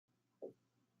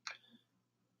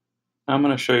Now I'm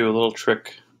going to show you a little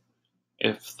trick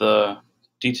if the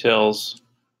details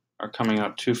are coming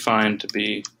out too fine to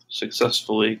be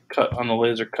successfully cut on the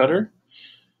laser cutter.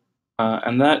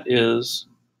 And that is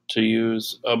to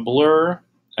use a blur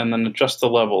and then adjust the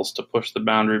levels to push the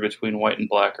boundary between white and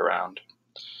black around.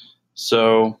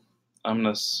 So I'm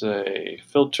going to say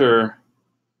filter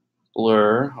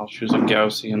blur. I'll choose a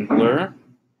Gaussian blur.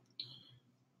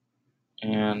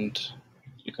 And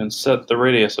you can set the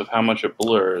radius of how much it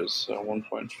blurs. So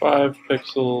 1.5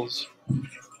 pixels,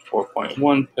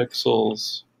 4.1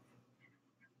 pixels.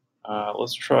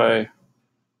 Let's try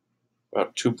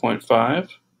about 2.5.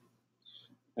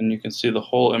 And you can see the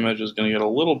whole image is going to get a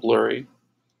little blurry.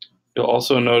 You'll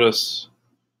also notice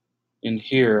in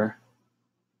here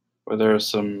where there are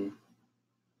some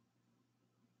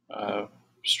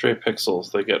stray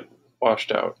pixels, they get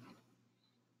washed out.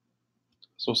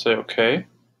 So we'll say OK.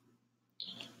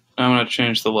 Now I'm going to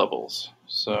change the levels.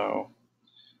 So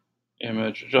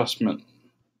image adjustment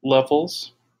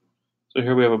levels. So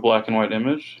here we have a black and white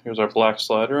image. Here's our black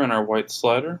slider and our white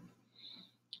slider.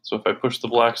 So if I push the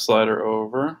black slider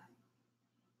over,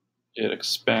 it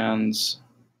expands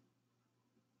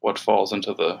what falls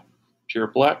into the pure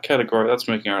black category. That's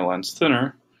making our lines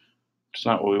thinner, which is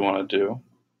not what we want to do.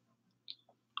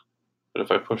 But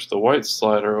if I push the white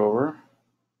slider over,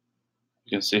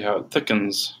 you can see how it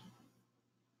thickens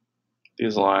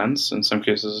these lines, in some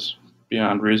cases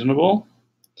beyond reasonable.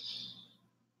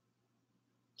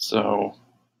 So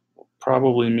we'll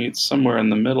probably meet somewhere in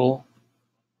the middle.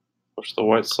 Push the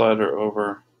white slider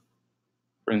over,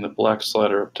 bring the black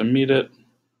slider up to meet it.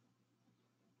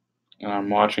 And I'm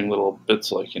watching little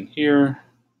bits like in here.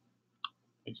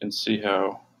 You can see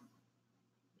how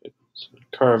it's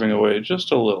carving away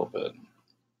just a little bit.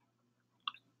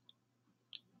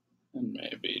 And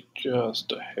maybe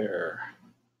just a hair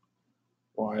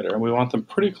wider. We want them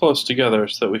pretty close together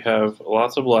so that we have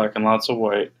lots of black and lots of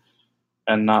white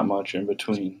and not much in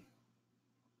between.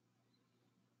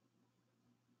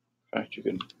 In fact, you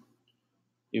can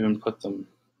even put them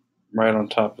right on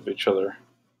top of each other.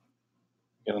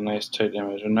 Get a nice tight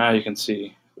image. And now you can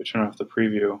see, if we turn off the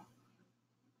preview,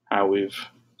 how we've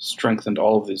strengthened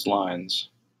all of these lines.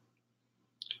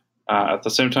 At the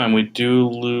same time, we do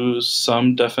lose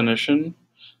some definition.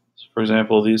 So for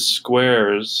example, these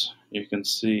squares, you can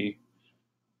see,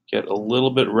 get a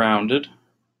little bit rounded.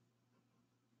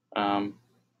 But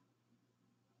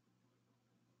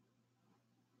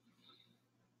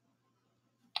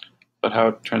how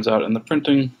it turns out in the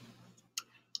printing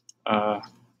is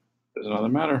another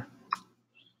matter.